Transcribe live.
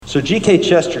So G.K.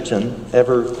 Chesterton,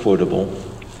 ever quotable,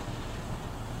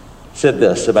 said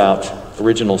this about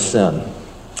original sin.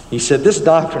 He said, "This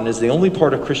doctrine is the only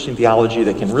part of Christian theology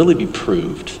that can really be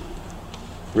proved."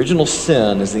 Original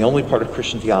sin is the only part of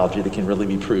Christian theology that can really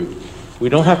be proved. We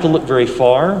don't have to look very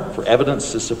far for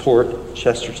evidence to support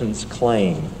Chesterton's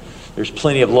claim. There's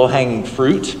plenty of low-hanging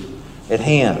fruit at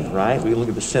hand, right? We look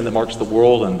at the sin that marks the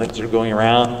world and things that are going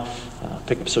around.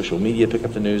 Pick up social media, pick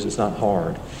up the news. It's not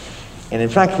hard. And in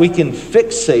fact, we can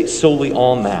fixate solely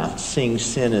on that, seeing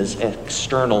sin as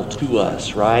external to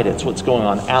us, right? It's what's going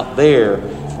on out there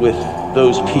with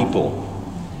those people.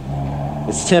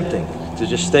 It's tempting to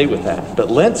just stay with that. But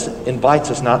Lent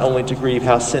invites us not only to grieve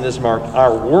how sin has marked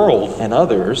our world and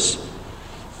others,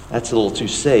 that's a little too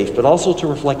safe, but also to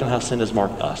reflect on how sin has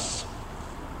marked us.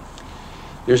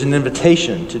 There's an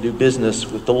invitation to do business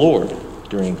with the Lord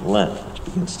during Lent, which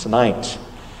begins tonight,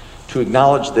 to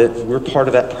acknowledge that we're part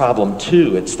of that problem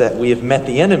too. It's that we have met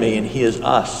the enemy and he is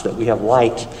us, that we have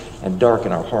light and dark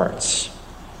in our hearts.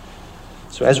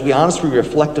 So as we honestly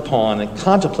reflect upon and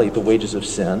contemplate the wages of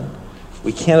sin,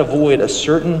 we can't avoid a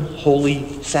certain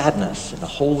holy sadness and a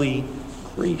holy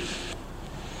grief.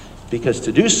 Because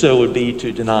to do so would be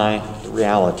to deny the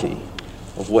reality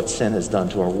of what sin has done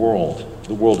to our world.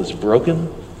 The world is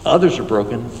broken, others are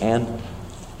broken, and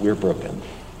we're broken.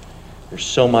 There's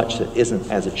so much that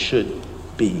isn't as it should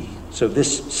be. So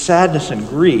this sadness and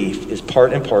grief is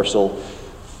part and parcel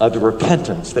of the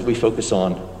repentance that we focus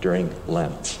on during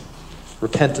Lent.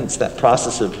 Repentance, that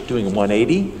process of doing a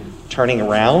 180, turning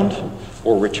around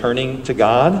or returning to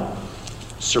God,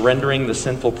 surrendering the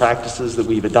sinful practices that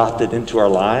we've adopted into our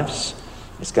lives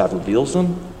as God reveals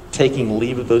them, taking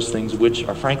leave of those things which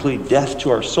are frankly death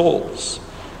to our souls,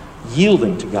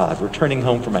 yielding to God, returning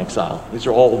home from exile. These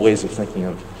are all ways of thinking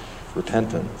of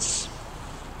repentance.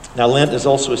 Now, Lent is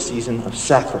also a season of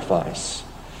sacrifice.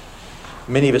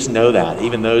 Many of us know that,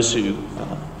 even those who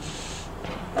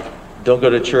don't go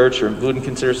to church or wouldn't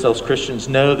consider themselves Christians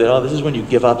know that, this is when you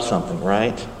give up something,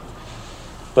 right?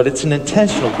 But it's an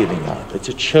intentional giving up. It's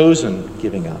a chosen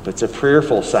giving up. It's a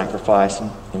prayerful sacrifice, and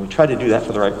we try to do that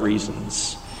for the right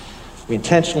reasons. We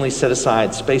intentionally set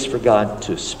aside space for God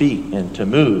to speak and to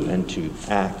move and to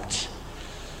act.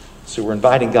 So we're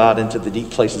inviting God into the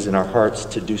deep places in our hearts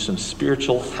to do some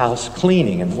spiritual house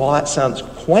cleaning. And while that sounds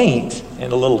quaint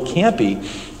and a little campy,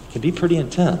 it can be pretty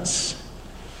intense.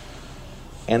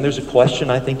 And there's a question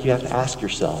I think you have to ask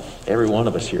yourself. Every one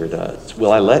of us here does.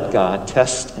 Will I let God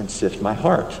test and sift my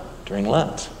heart during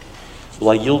Lent? Will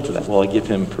I yield to that? Will I give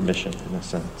him permission in a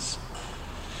sense?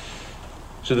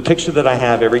 So the picture that I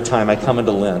have every time I come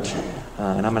into Lent,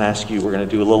 and I'm going to ask you, we're going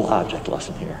to do a little object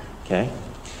lesson here, okay?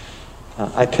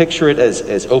 I picture it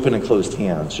as open and closed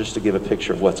hands, just to give a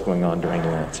picture of what's going on during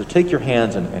Lent. So take your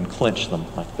hands and clench them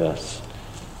like this,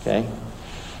 okay?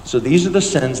 So these are the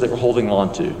sins that we're holding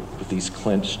on to with these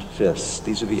clenched fists.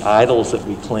 These are the idols that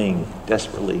we cling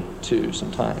desperately to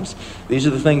sometimes. These are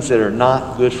the things that are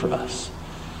not good for us,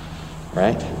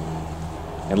 right?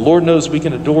 And Lord knows we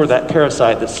can adore that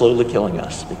parasite that's slowly killing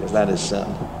us, because that is sin.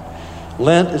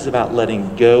 Lent is about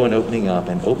letting go and opening up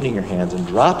and opening your hands and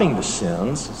dropping the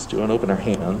sins. Let's do and open our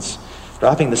hands.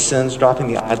 Dropping the sins, dropping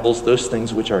the idols, those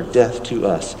things which are death to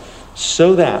us,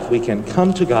 so that we can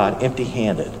come to God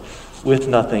empty-handed with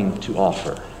nothing to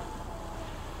offer.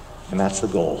 And that's the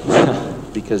goal.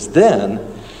 Because then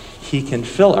he can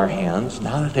fill our hands,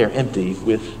 now that they're empty,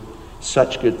 with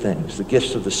such good things, the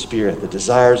gifts of the Spirit, the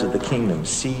desires of the kingdom,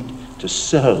 seed to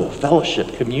sow,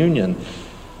 fellowship, communion,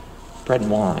 bread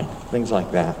and wine, things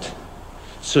like that.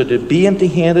 So to be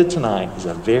empty-handed tonight is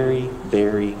a very,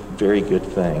 very, very good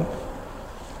thing,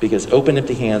 because open,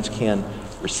 empty hands can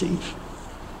receive.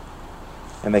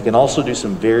 And they can also do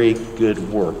some very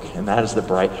good work, and that is the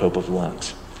bright hope of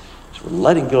Lent. So we're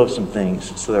letting go of some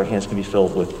things so that our hands can be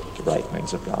filled with the right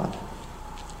things of God.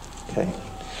 Okay,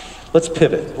 let's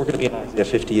pivot. We're going to be in Isaiah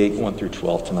 58, 1 through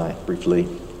 12 tonight, briefly.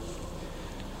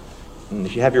 And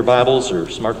if you have your Bibles or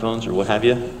smartphones or what have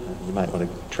you, you might want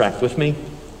to track with me.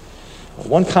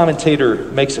 One commentator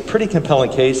makes a pretty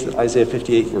compelling case that Isaiah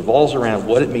 58 revolves around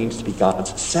what it means to be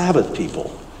God's Sabbath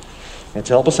people. And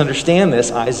to help us understand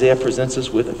this, Isaiah presents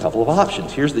us with a couple of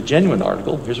options. Here's the genuine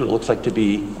article. Here's what it looks like to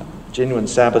be genuine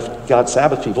Sabbath, God's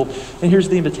Sabbath people. And here's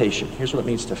the invitation. Here's what it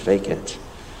means to fake it.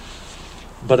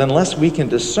 But unless we can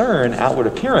discern outward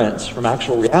appearance from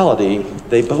actual reality,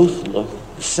 they both look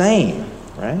the same,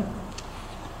 right?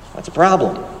 That's a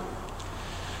problem.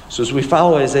 So as we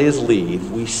follow Isaiah's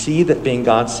lead, we see that being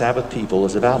God's Sabbath people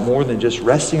is about more than just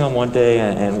resting on one day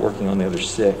and working on the other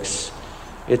 6.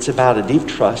 It's about a deep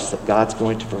trust that God's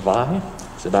going to provide.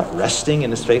 It's about resting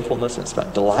in his faithfulness. It's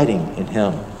about delighting in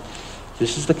him.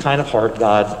 This is the kind of heart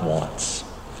God wants.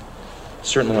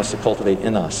 Certainly wants to cultivate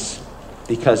in us.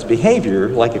 Because behavior,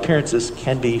 like appearances,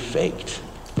 can be faked.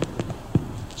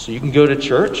 So you can go to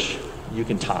church, you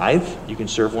can tithe, you can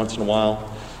serve once in a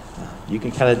while, you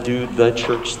can kind of do the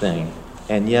church thing,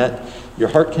 and yet your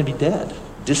heart can be dead,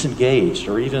 disengaged,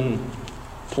 or even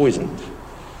poisoned.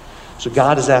 So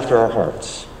God is after our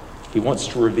hearts. He wants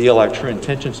to reveal our true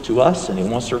intentions to us, and he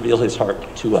wants to reveal his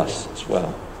heart to us as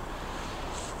well.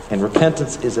 And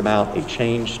repentance is about a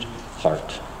changed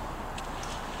heart.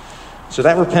 So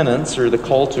that repentance, or the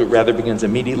call to it rather, begins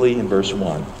immediately in verse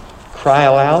 1. Cry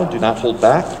aloud, do not hold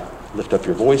back. Lift up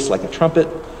your voice like a trumpet.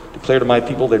 Declare to my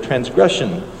people their transgression,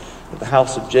 to the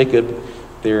house of Jacob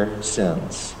their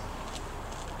sins.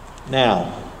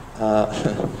 Now,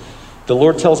 the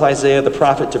Lord tells Isaiah the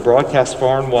prophet to broadcast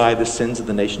far and wide the sins of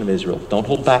the nation of Israel. Don't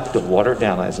hold back, don't water it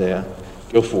down, Isaiah.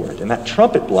 Go for it. And that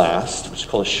trumpet blast, which is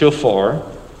called a shofar,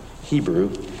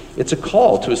 Hebrew, it's a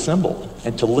call to assemble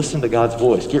and to listen to God's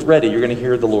voice. Get ready, you're going to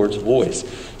hear the Lord's voice.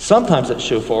 Sometimes that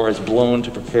shofar is blown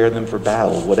to prepare them for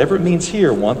battle. Whatever it means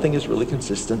here, one thing is really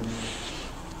consistent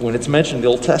when it's mentioned in the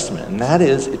Old Testament, and that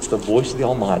is, it's the voice of the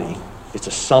Almighty. It's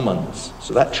a summons.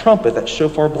 So that trumpet, that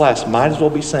shofar blast, might as well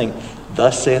be saying,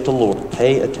 thus saith the Lord.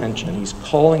 Pay attention. He's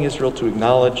calling Israel to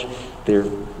acknowledge their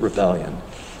rebellion.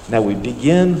 Now we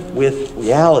begin with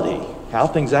reality, how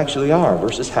things actually are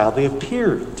versus how they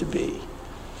appear to be.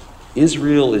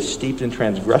 Israel is steeped in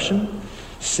transgression.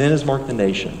 Sin has marked the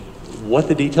nation. What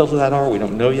the details of that are, we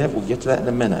don't know yet. We'll get to that in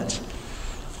a minute.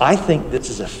 I think this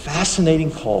is a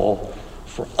fascinating call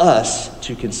for us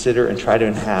to consider and try to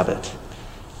inhabit.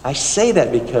 I say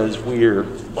that because we're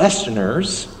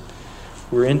Westerners,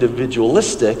 we're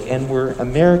individualistic, and we're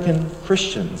American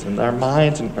Christians, and our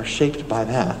minds are shaped by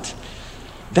that.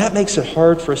 That makes it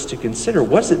hard for us to consider,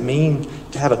 what does it mean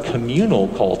to have a communal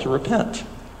call to repent?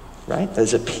 Right?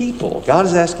 As a people, God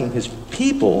is asking his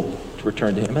people to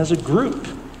return to him as a group.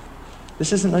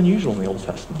 This isn't unusual in the Old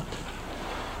Testament.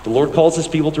 The Lord calls his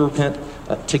people to repent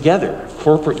together.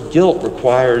 Corporate guilt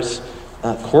requires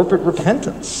corporate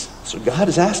repentance. So God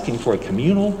is asking for a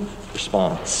communal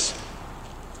response.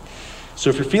 So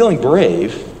if you're feeling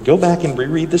brave, go back and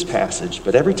reread this passage,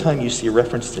 but every time you see a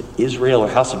reference to Israel or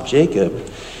house of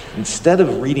Jacob, instead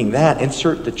of reading that,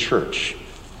 insert the church.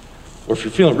 Or if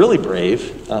you're feeling really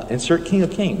brave, insert King of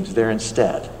Kings there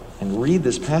instead and read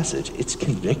this passage. It's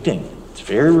convicting. It's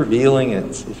very revealing,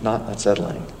 it's, if not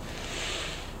unsettling.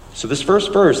 So this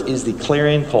first verse is the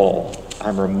clarion call.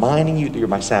 I'm reminding you that you're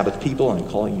my Sabbath people, and I'm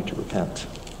calling you to repent.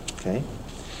 Okay?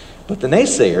 But the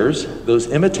naysayers, those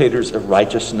imitators of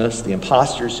righteousness, the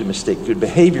imposters who mistake good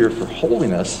behavior for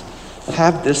holiness,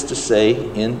 have this to say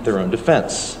in their own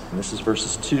defense. And this is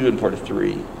verses 2 and part of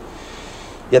 3.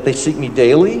 Yet they seek me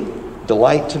daily,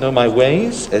 delight to know my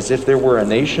ways, as if there were a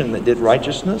nation that did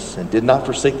righteousness and did not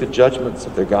forsake the judgments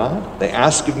of their God. They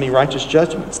ask of me righteous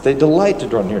judgments. They delight to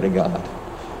draw near to God.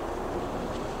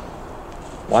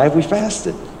 Why have we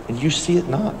fasted, and you see it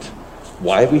not?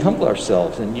 Why have we humbled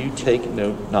ourselves, and you take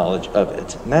no knowledge of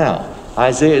it? Now,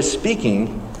 Isaiah is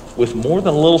speaking with more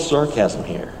than a little sarcasm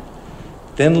here.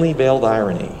 Thinly veiled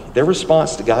irony. Their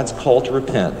response to God's call to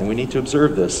repent, and we need to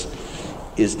observe this,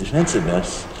 is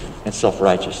defensiveness and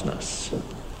self-righteousness.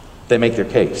 They make their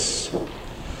case.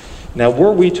 Now,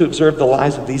 were we to observe the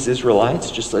lives of these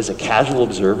Israelites just as a casual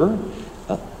observer,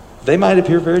 they might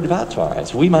appear very devout to our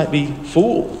eyes. We might be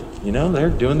fooled. You know, they're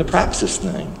doing the praxis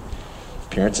thing.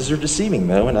 Appearances are deceiving,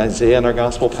 though, and Isaiah in our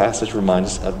gospel passage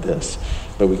reminds us of this.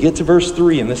 But we get to verse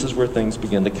 3, and this is where things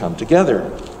begin to come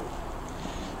together.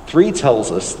 3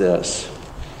 tells us this.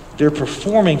 They're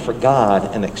performing for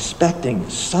God and expecting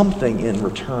something in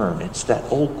return. It's that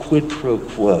old quid pro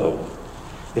quo.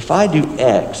 If I do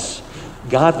X,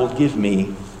 God will give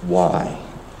me Y.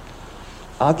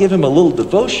 I'll give him a little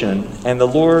devotion, and the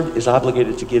Lord is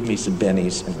obligated to give me some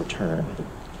bennies in return.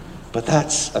 But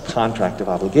that's a contract of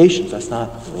obligations. That's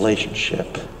not a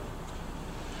relationship.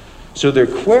 So their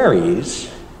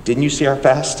queries, didn't you see our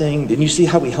fasting? Didn't you see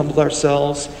how we humbled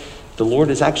ourselves? The Lord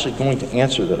is actually going to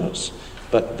answer those.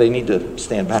 But they need to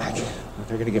stand back.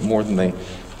 They're going to get more than they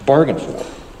bargained for.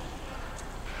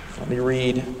 Let me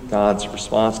read God's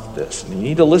response to this. And you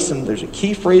need to listen. There's a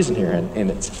key phrase in here,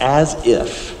 and it's as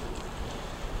if.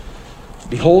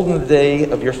 Behold, in the day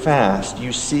of your fast,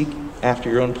 you seek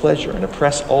after your own pleasure and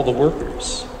oppress all the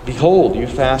workers. Behold, you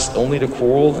fast only to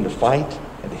quarrel and to fight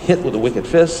and to hit with a wicked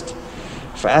fist.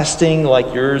 Fasting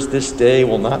like yours this day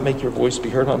will not make your voice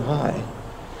be heard on high.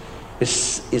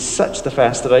 Is such the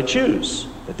fast that I choose,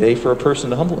 a day for a person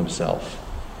to humble himself.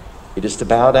 It is to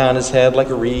bow down his head like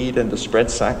a reed and to spread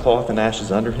sackcloth and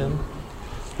ashes under him.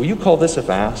 Will you call this a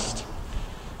fast?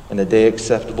 and a day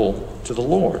acceptable to the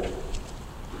Lord.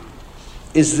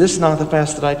 Is this not the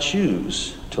fast that I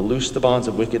choose? To loose the bonds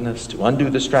of wickedness, to undo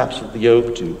the straps of the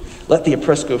yoke, to let the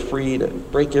oppressed go free, to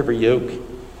break every yoke?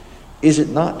 Is it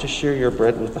not to share your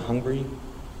bread with the hungry?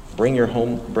 Bring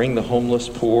the homeless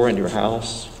poor into your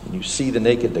house, and you see the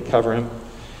naked to cover him,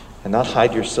 and not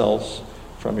hide yourselves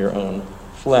from your own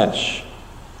flesh.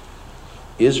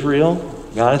 Israel,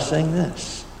 God is saying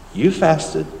this. You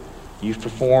fasted, you've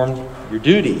performed your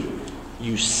duty.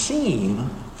 You seem,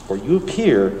 or you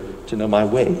appear, to know my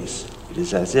ways. It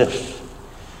is as if.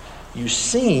 You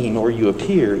seem, or you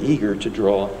appear, eager to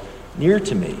draw near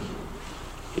to me.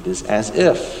 It is as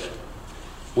if.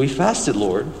 We fasted,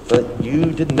 Lord, but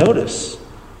you didn't notice.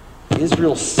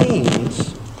 Israel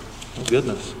seems, oh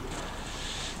goodness.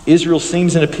 Israel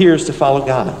seems and appears to follow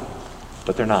God,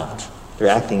 but they're not. They're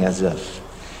acting as if.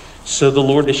 So the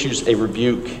Lord issues a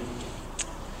rebuke.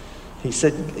 He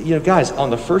said, guys, on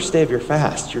the first day of your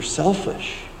fast, you're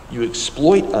selfish. You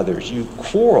exploit others. You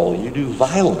quarrel. You do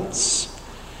violence.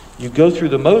 You go through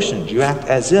the motions. You act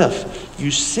as if. You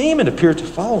seem and appear to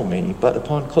follow me, but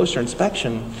upon closer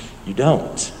inspection, you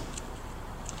don't.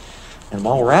 And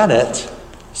while we're at it,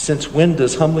 since when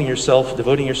does humbling yourself,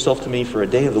 devoting yourself to me for a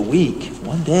day of the week,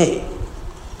 one day,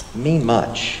 mean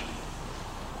much?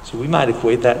 So we might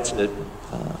equate that to,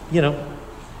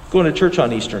 going to church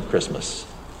on Easter and Christmas.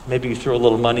 Maybe you throw a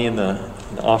little money in the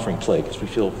offering plate because we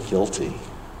feel guilty.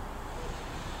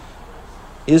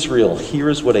 Israel, here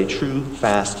is what a true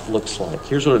fast looks like.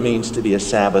 Here's what it means to be a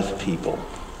Sabbath people.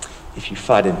 If you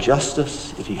fight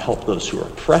injustice, if you help those who are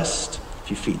oppressed, if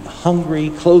you feed the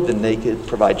hungry, clothe the naked,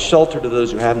 provide shelter to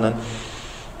those who have none.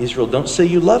 Israel, don't say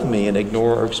you love me and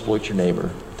ignore or exploit your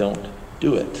neighbor. Don't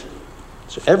do it.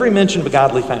 So every mention of a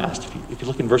godly fast, if you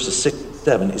look in verses 6 and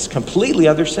 7, is completely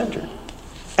other-centered.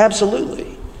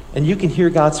 Absolutely. And you can hear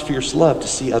God's fierce love to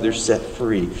see others set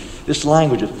free. This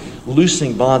language of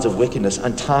loosing bonds of wickedness,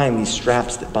 untying these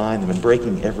straps that bind them, and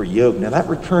breaking every yoke. Now that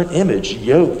recurrent image,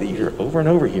 yoke, that you hear over and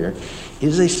over here,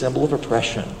 is a symbol of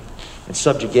oppression and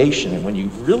subjugation. And when you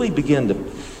really begin to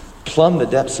plumb the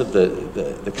depths of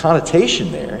the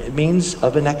connotation there, it means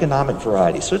of an economic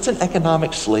variety. So it's an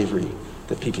economic slavery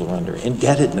that people are under.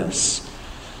 Indebtedness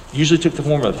usually took the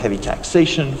form of heavy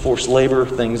taxation, forced labor,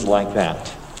 things like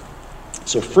that.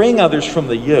 So freeing others from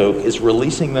the yoke is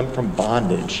releasing them from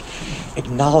bondage,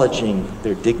 acknowledging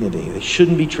their dignity. They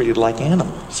shouldn't be treated like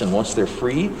animals. And once they're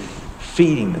free,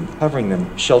 feeding them, covering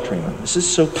them, sheltering them. This is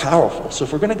so powerful. So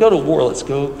if we're going to go to war, let's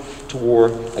go to war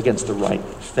against the right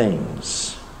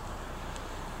things.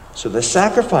 So the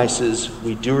sacrifices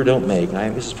we do or don't make, and I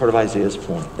think this is part of Isaiah's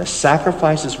point, the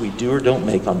sacrifices we do or don't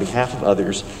make on behalf of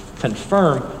others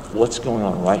confirm what's going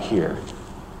on right here,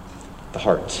 the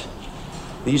heart.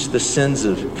 These are the sins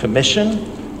of commission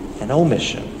and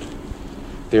omission.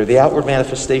 They're the outward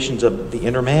manifestations of the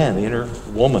inner man, the inner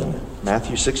woman.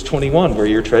 Matthew 6:21, where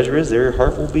your treasure is, there your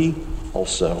heart will be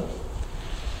also.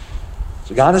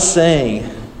 So God is saying,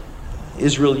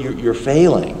 Israel, you're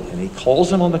failing. And he calls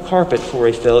them on the carpet for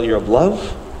a failure of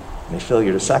love, and a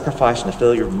failure to sacrifice, and a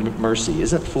failure of mercy. He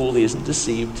isn't fooled, he isn't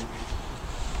deceived.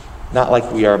 Not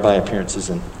like we are by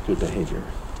appearances and good behavior.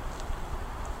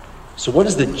 So what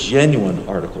does the genuine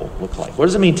article look like? What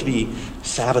does it mean to be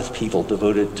Sabbath people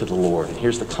devoted to the Lord? And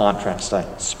here's the contrast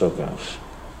I spoke of.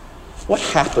 What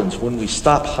happens when we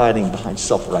stop hiding behind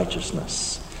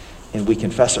self-righteousness and we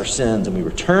confess our sins and we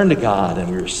return to God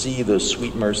and we receive those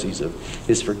sweet mercies of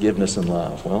his forgiveness and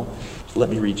love? Well, let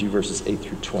me read you verses 8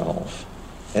 through 12.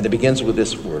 And it begins with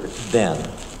this word, then.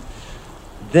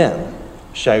 Then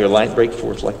shall your light break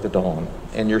forth like the dawn,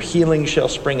 and your healing shall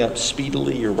spring up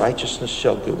speedily. Your righteousness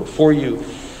shall go before you.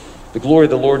 The glory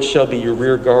of the Lord shall be your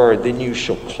rear guard. Then you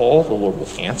shall call, the Lord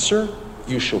will answer.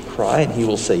 You shall cry, and he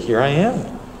will say, here I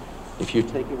am. If you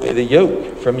take away the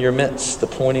yoke from your midst, the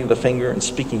pointing of the finger and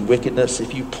speaking wickedness,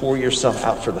 if you pour yourself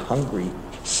out for the hungry,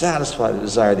 satisfy the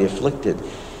desire of the afflicted,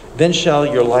 then shall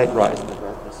your light rise in the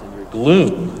darkness, and your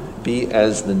gloom be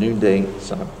as the noonday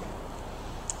sun.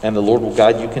 And the Lord will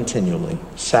guide you continually,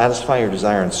 satisfy your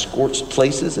desire in scorched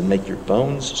places, and make your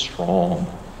bones strong.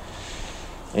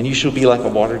 And you shall be like a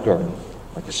watered garden,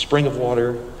 like a spring of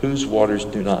water, whose waters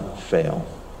do not fail.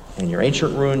 And your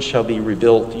ancient ruins shall be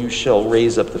rebuilt. You shall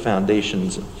raise up the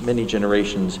foundations of many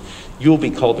generations. You will be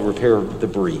called the repairer of the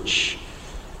breach,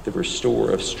 the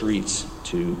restorer of streets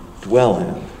to dwell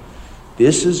in.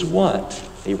 This is what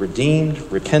a redeemed,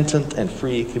 repentant, and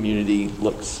free community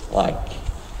looks like.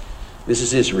 This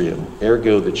is Israel,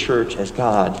 ergo the church as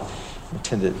God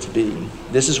intended it to be.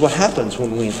 This is what happens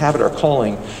when we inhabit our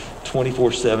calling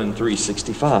 24/7,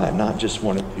 365, not just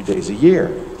 1 or 2 days a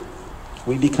year.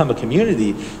 We become a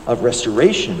community of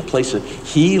restoration, a place of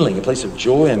healing, a place of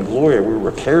joy and glory where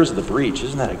repairs the breach.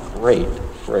 Isn't that a great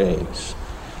phrase?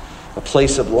 A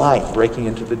place of light breaking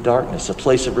into the darkness, a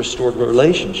place of restored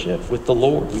relationship with the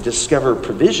Lord. We discover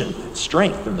provision and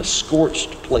strength in the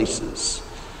scorched places.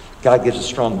 God gives us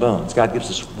strong bones. God gives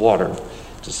us water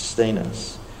to sustain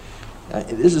us.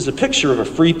 This is a picture of a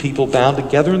free people bound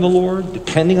together in the Lord,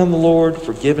 depending on the Lord,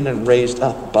 forgiven and raised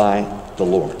up by the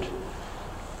Lord.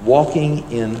 Walking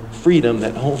in freedom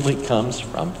that only comes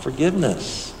from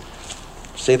forgiveness.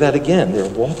 Say that again. They're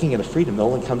walking in a freedom that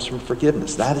only comes from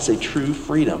forgiveness. That is a true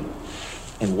freedom.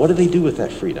 And what do they do with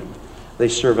that freedom? They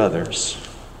serve others,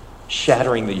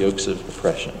 shattering the yokes of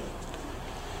oppression.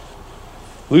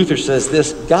 Luther says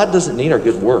this: God doesn't need our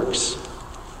good works,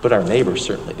 but our neighbor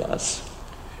certainly does.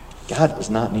 God does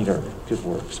not need our good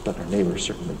works, but our neighbor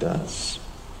certainly does.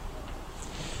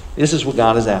 This is what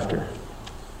God is after.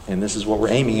 And this is what we're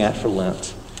aiming at for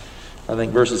Lent. I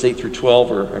think verses 8 through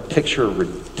 12 are a picture of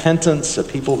repentance, of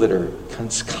people that are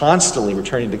constantly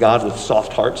returning to God with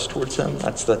soft hearts towards Him.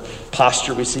 That's the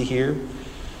posture we see here.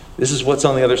 This is what's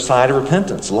on the other side of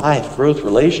repentance: life, growth,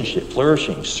 relationship,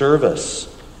 flourishing,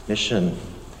 service, mission.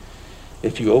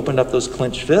 If you opened up those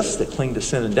clenched fists that cling to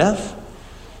sin and death,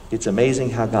 it's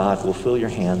amazing how God will fill your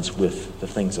hands with the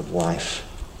things of life.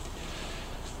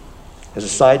 As a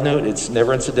side note, it's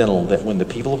never incidental that when the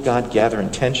people of God gather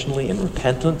intentionally in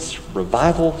repentance,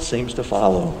 revival seems to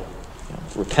follow.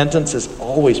 Repentance has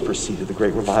always preceded the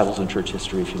great revivals in church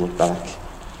history, if you look back.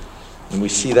 And we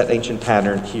see that ancient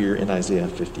pattern here in Isaiah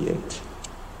 58.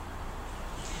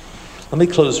 Let me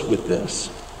close with this.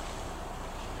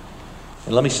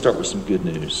 And let me start with some good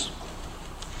news.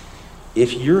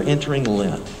 If you're entering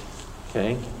Lent,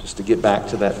 okay, just to get back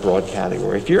to that broad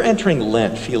category, if you're entering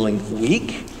Lent feeling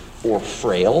weak, or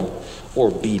frail,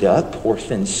 or beat up, or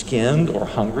thin-skinned, or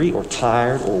hungry, or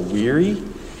tired, or weary,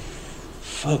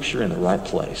 folks, you're in the right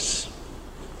place.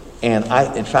 And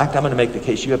in fact, I'm going to make the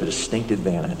case you have a distinct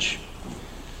advantage.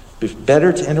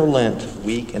 Better to enter Lent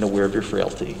weak and aware of your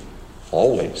frailty,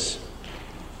 always.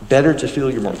 Better to feel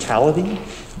your mortality,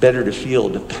 better to feel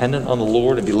dependent on the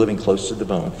Lord and be living close to the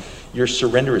bone. Your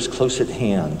surrender is close at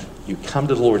hand. You come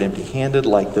to the Lord empty-handed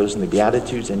like those in the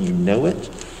Beatitudes, and you know it.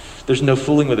 There's no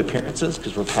fooling with appearances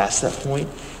because we're past that point.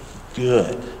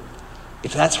 Good.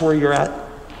 If that's where you're at,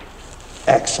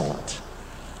 excellent.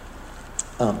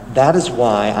 That is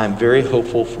why I'm very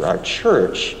hopeful for our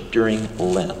church during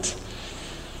Lent.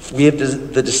 We have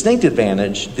the distinct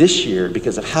advantage this year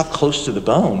because of how close to the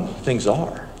bone things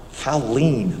are, how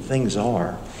lean things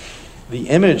are. The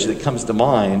image that comes to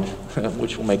mind,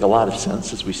 which will make a lot of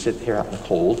sense as we sit here out in the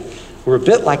cold, we're a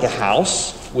bit like a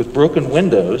house with broken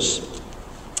windows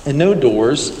and no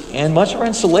doors, and much of our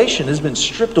insulation has been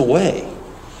stripped away.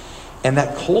 And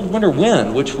that cold winter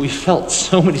wind, which we felt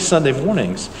so many Sunday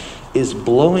mornings, is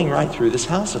blowing right through this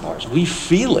house of ours. We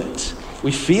feel it.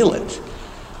 We feel it.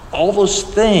 All those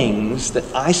things that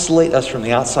isolate us from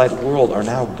the outside world are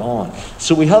now gone.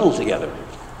 So we huddle together,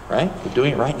 right? We're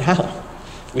doing it right now.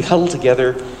 We huddle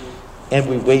together and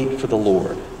we wait for the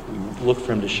Lord. We look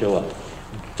for Him to show up.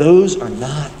 Those are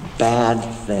not bad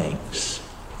things.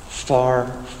 Far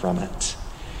from it.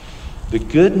 The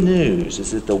good news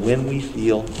is that the wind we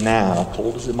feel now,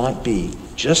 cold as it might be,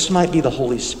 just might be the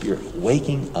Holy Spirit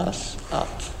waking us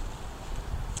up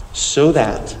so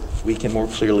that we can more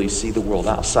clearly see the world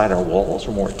outside our walls.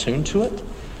 We're more attuned to it,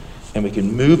 and we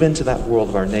can move into that world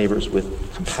of our neighbors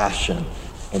with compassion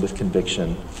and with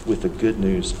conviction, with the good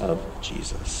news of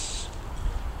Jesus.